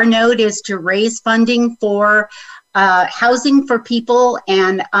 And our node is to raise funding for housing for people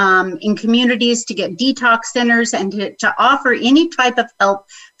and in communities, to get detox centers and to offer any type of help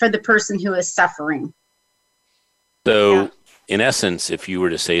for the person who is suffering. So in essence, if you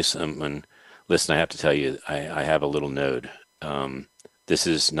were to say something, listen, I have to tell you, I have a little node. This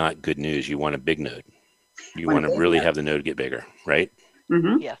is not good news. You want a big node. You want to really have the node get bigger, right?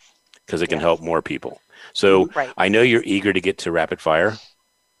 Mm-hmm. Yes. Because it can help more people. So I know you're eager to get to rapid fire,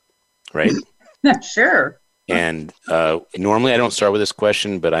 right? Sure. And normally I don't start with this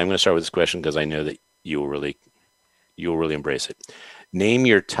question, but I'm going to start with this question because I know that you will really embrace it. Name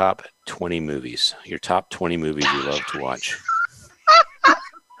your top 20 movies. Your top 20 movies you love to watch.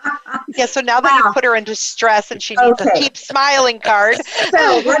 Yeah, so now that you put her into stress and she needs a keep smiling card.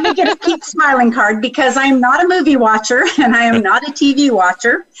 So let me get a keep smiling card, because I'm not a movie watcher and I am not a TV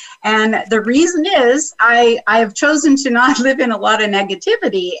watcher. And the reason is I have chosen to not live in a lot of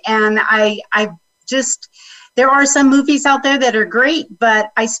negativity. And I just, there are some movies out there that are great,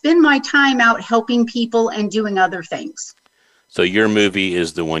 but I spend my time out helping people and doing other things. So your movie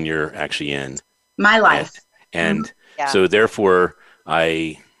is the one you're actually in. My life. And so therefore,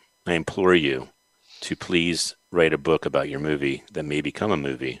 I implore you to please write a book about your movie that may become a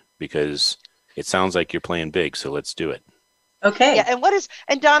movie, because it sounds like you're playing big. So let's do it. Okay. Yeah.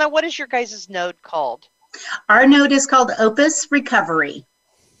 And Donna, what is your guys' node called? Our node is called Opus Recovery.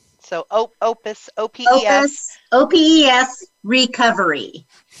 So Opus, O-P-E-S. O-P-E-S Recovery.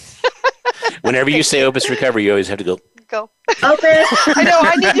 Whenever you say Opus Recovery, you always have to go. Opus. I know,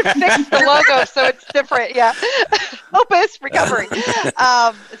 I need to fix the logo so it's different. Yeah. Opus Recovery.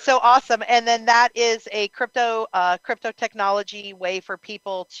 So awesome. And then that is a crypto technology way for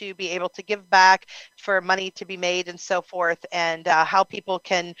people to be able to give back, for money to be made and so forth, and how people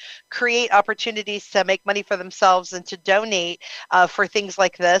can create opportunities to make money for themselves and to donate for things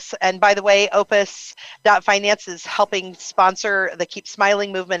like this. And by the way, Opus.finance is helping sponsor the Keep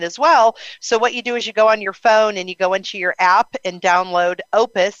Smiling movement as well. So what you do is you go on your phone and you go into your app and download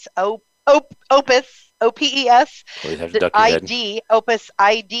Opus, Opus, O-P-E-S, the ID, Opus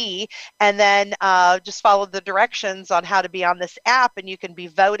ID, and then just follow the directions on how to be on this app, and you can be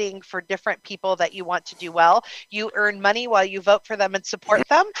voting for different people that you want to do well. You earn money while you vote for them and support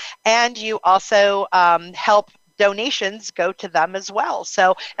them, and you also help donations go to them as well.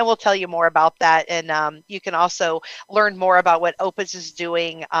 So, and we'll tell you more about that. And you can also learn more about what Opus is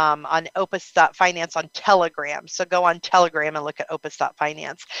doing on Opus.finance on Telegram. So go on Telegram and look at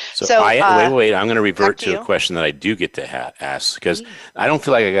Opus.finance. So wait, I'm going to revert to a question that I do get to ask, because I don't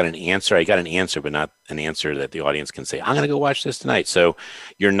feel like I got an answer. I got an answer, but not an answer that the audience can say, I'm going to go watch this tonight. So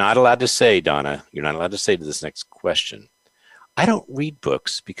you're not allowed to say, Donna, you're not allowed to say to this next question, I don't read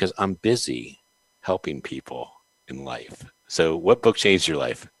books because I'm busy helping people in life. So what book changed your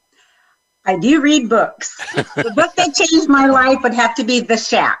life? I do read books. The book that changed my life would have to be The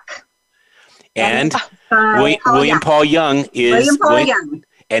Shack. And William Paul Young is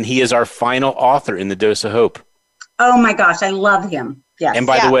and he is our final author in The Dose of Hope. Oh my gosh, I love him. Yes. And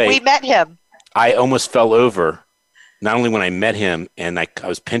by the way, we met him. I almost fell over, not only when I met him, and I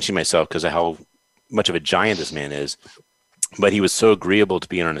was pinching myself because of how much of a giant this man is, but he was so agreeable to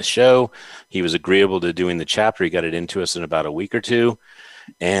being on the show. He was agreeable to doing the chapter. He got it into us in about a week or two.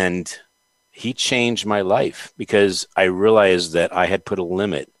 And he changed my life because I realized that I had put a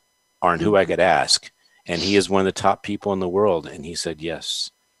limit on who I could ask. And he is one of the top people in the world. And he said yes.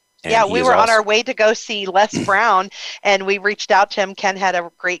 And we were on our way to go see Les Brown, and we reached out to him. Ken had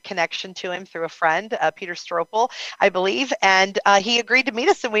a great connection to him through a friend, Peter Stropel, I believe, and he agreed to meet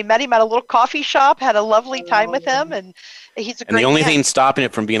us, and we met him at a little coffee shop, had a lovely time with him, and he's a great And the only man. thing stopping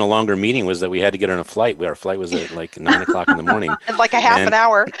it from being a longer meeting was that we had to get on a flight. Our flight was at like 9 o'clock in the morning. And like a half an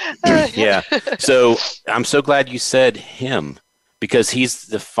hour. Yeah. So I'm so glad you said him, because he's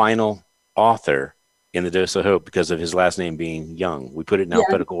the final author in The Dose of Hope because of his last name being Young. We put it in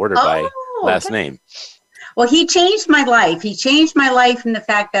alphabetical order by last name. Well, he changed my life. He changed my life in the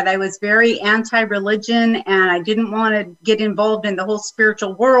fact that I was very anti-religion and I didn't want to get involved in the whole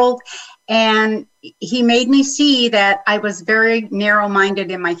spiritual world. And he made me see that I was very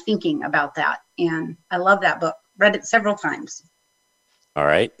narrow-minded in my thinking about that. And I love that book. Read it several times. All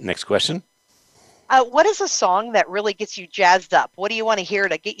right. Next question. What is a song that really gets you jazzed up? What do you want to hear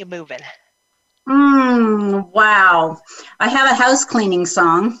to get you moving? Wow. I have a house cleaning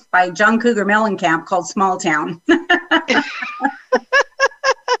song by John Cougar Mellencamp called Small Town. That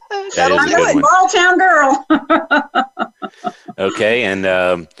is I'm a good one. Small Town girl. Okay.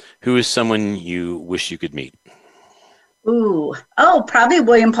 And who is someone you wish you could meet? Probably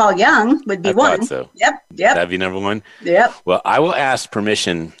William Paul Young would be I one. thought so. Yep. That'd be number one? Yep. Well, I will ask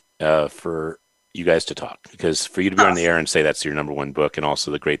permission for you guys to talk, because for you to be on the air and say that's your number one book and also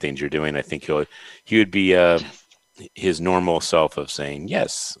the great things you're doing, I think he would be his normal self of saying,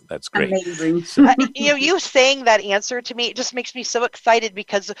 yes, that's great. Amazing. You saying that answer to me, it just makes me so excited,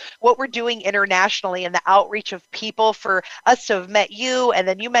 because what we're doing internationally and the outreach of people, for us to have met you and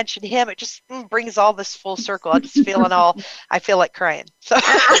then you mentioned him, it just brings all this full circle. I'm just feeling I feel like crying.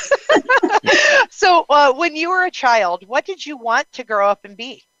 So when you were a child, what did you want to grow up and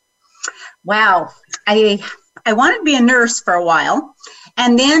be? Wow. I wanted to be a nurse for a while.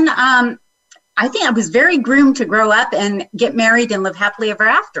 And then I I think I was very groomed to grow up and get married and live happily ever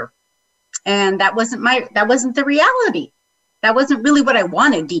after. And that wasn't the reality. That wasn't really what I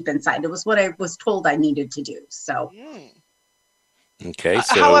wanted deep inside. It was what I was told I needed to do. So. Okay.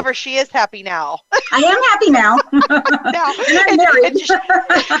 So, however, she is happy now. I am happy now. And I'm married.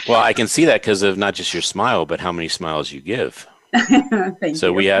 Well, I can see that because of not just your smile, but how many smiles you give. Thank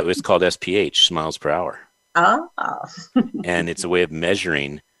you. It's called SPH, smiles per hour. Oh. And it's a way of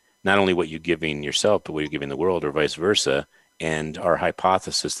measuring not only what you're giving yourself, but what you're giving the world, or vice versa. And our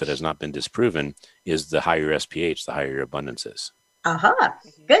hypothesis that has not been disproven is the higher SPH, the higher your abundance is.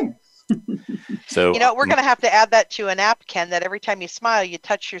 Good. So, we're going to have to add that to an app, Ken, that every time you smile, you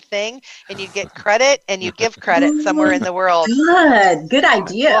touch your thing and you get credit and you give credit somewhere in the world. Good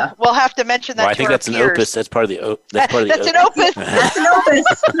idea. We'll have to mention that to our peers. I think that's an opus. That's part of the an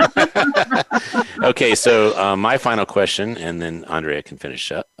opus. Okay, so my final question, and then Andrea can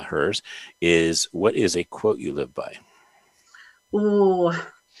finish up hers, is what is a quote you live by? Ooh,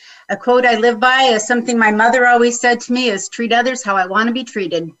 a quote I live by is something my mother always said to me is treat others how I want to be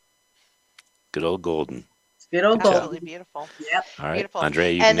treated. Good old golden. Good old golden. Absolutely beautiful. Yep. All right, beautiful.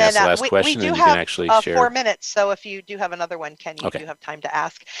 Andrea, you can ask the last question, and you can actually share. 4 minutes, so if you do have another one, Ken, you do have time to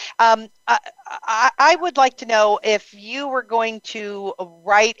ask. I would like to know if you were going to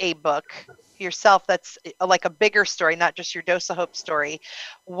write a book yourself that's like a bigger story, not just your Dose of Hope story,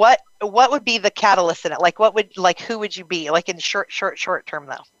 what would be the catalyst in it? Who would you be? Like in short term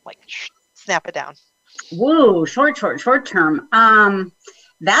though, snap it down. Whoa, short term.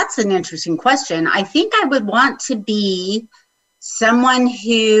 That's an interesting question. I think I would want to be someone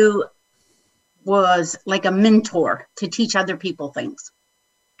who was like a mentor to teach other people things.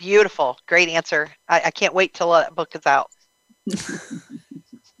 Beautiful. Great answer. I can't wait till that book is out.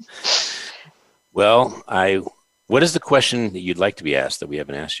 Well, what is the question that you'd like to be asked that we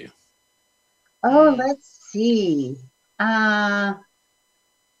haven't asked you? Oh, let's see. Well,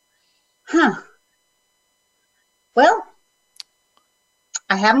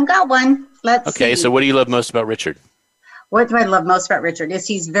 I haven't got one. Let's see. So what do you love most about Richard? What do I love most about Richard is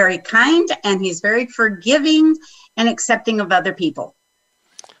he's very kind and he's very forgiving and accepting of other people.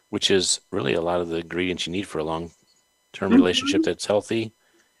 Which is really a lot of the ingredients you need for a long-term relationship that's healthy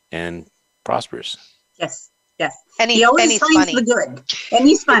and prosperous. Yes. And he always finds funny. The good. And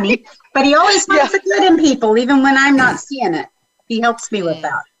he's funny, but he always finds the good in people, even when I'm not seeing it. He helps me with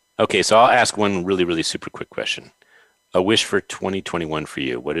that. Okay, so I'll ask one really, really super quick question. A wish for 2021 for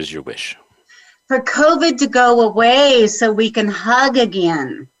you. What is your wish? For COVID to go away so we can hug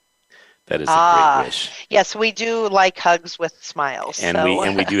again. That is a great wish. Yes, we do like hugs with smiles.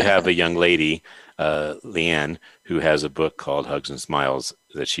 And we do have a young lady, Leanne, who has a book called Hugs and Smiles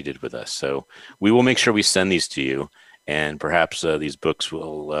that she did with us. So we will make sure we send these to you, and perhaps these books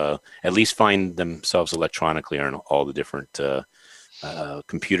will at least find themselves electronically on all the different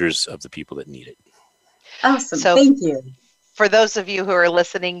computers of the people that need it. Awesome. Thank you. For those of you who are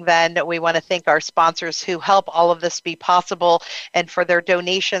listening, then we want to thank our sponsors who help all of this be possible, and for their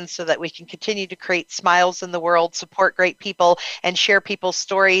donations so that we can continue to create smiles in the world, support great people, and share people's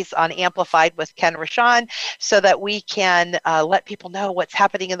stories on Amplified with Ken Rochon so that we can let people know what's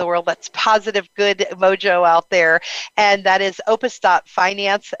happening in the world. That's positive, good mojo out there. And that is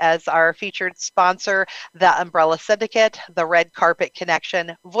Opus.Finance as our featured sponsor, the Umbrella Syndicate, the Red Carpet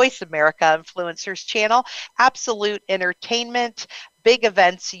Connection, Voice America Influencers Channel, Absolute Entertainment, Big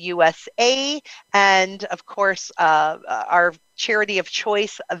Events USA, and of course our charity of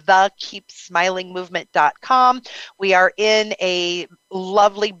choice, thekeepsmilingmovement.com. We are in a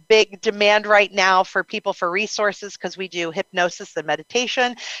lovely big demand right now for people for resources because we do hypnosis and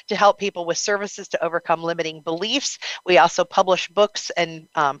meditation to help people with services to overcome limiting beliefs. We also publish books and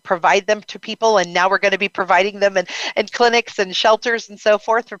provide them to people, and now we're going to be providing them in clinics and shelters and so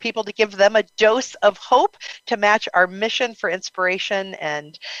forth for people to give them a dose of hope to match our mission for inspiration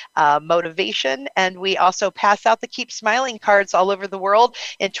and motivation. And we also pass out the Keep Smiling cards all over the world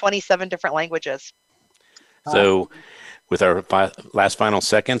in 27 different languages. So with our last final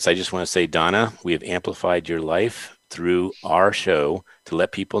seconds, I just want to say, Donna, we have amplified your life through our show to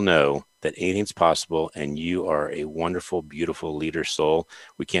let people know that anything's possible, and you are a wonderful, beautiful leader soul.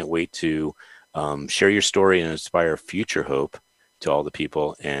 We can't wait to share your story and inspire future hope to all the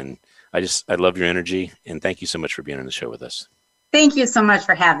people. And I love your energy, and thank you so much for being on the show with us. Thank you so much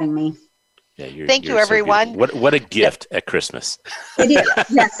for having me. Yeah, Thank you, everyone. So what a gift at Christmas. It is.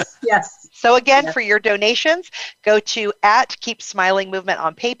 Yes. So again, for your donations, go to @KeepSmilingMovement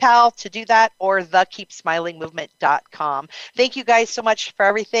on PayPal to do that, or thekeepsmilingmovement.com. Thank you guys so much for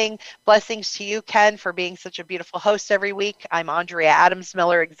everything. Blessings to you, Ken, for being such a beautiful host every week. I'm Andrea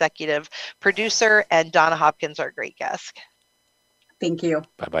Adams-Miller, executive producer, and Donna Hopkins, our great guest. Thank you.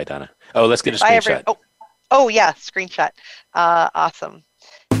 Bye-bye, Donna. Oh, let's get a screenshot. Oh yeah, screenshot. Awesome.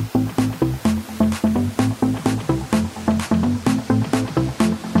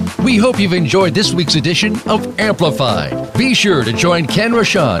 We hope you've enjoyed this week's edition of Amplified. Be sure to join Ken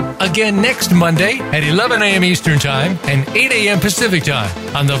Rochon again next Monday at 11 a.m. Eastern Time and 8 a.m. Pacific Time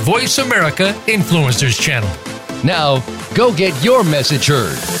on the Voice America Influencers Channel. Now, go get your message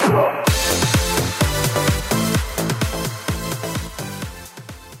heard.